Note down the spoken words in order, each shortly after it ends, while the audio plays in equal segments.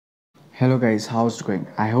Hello guys, how's it going?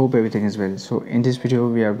 I hope everything is well. So in this video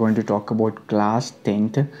we are going to talk about class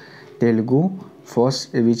 10th Telugu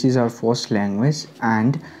first, which is our first language,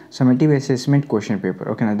 and summative assessment question paper.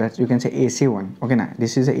 Okay, now that you can say AC1. Okay, now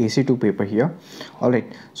this is a AC2 paper here. All right,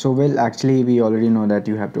 so well, actually we already know that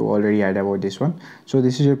you have to already add about this one. So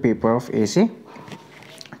this is your paper of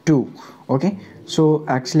AC2. Okay, so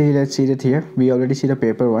actually let's see that here we already see the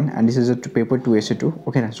paper 1 and this is a paper 2 AC2.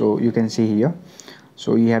 Okay, so you can see here.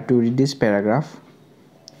 So you have to read this paragraph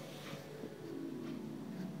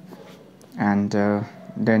and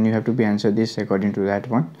then you have to be answer this according to that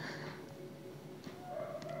one.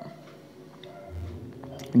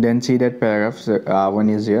 Then see that paragraph one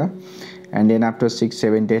is here, and then after 6,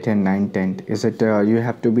 7, 8 and 9, 10 is it you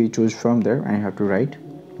have to be choose from there and you have to write.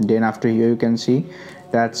 Then after here you can see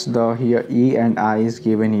that's the here E and I is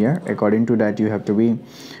given here. According to that you have to be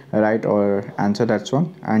write or answer that's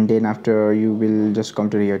one. And then after you will just come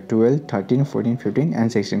to here 12, 13, 14, 15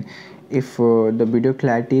 and 16. If the video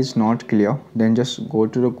clarity is not clear, then just go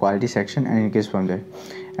to the quality section and increase from there.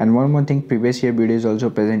 And one more thing, previous year video is also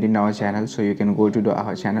present in our channel, so you can go to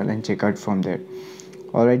our channel and check out from there.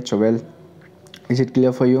 Alright, so well, is it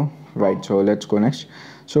clear for you? Right, so let's go next.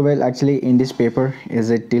 So well, actually in this paper is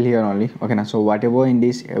it till here only. Okay, now so whatever in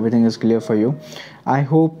this, everything is clear for you. I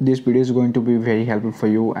hope this video is going to be very helpful for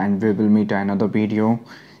you, and we will meet another video.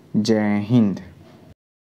 Jai Hind.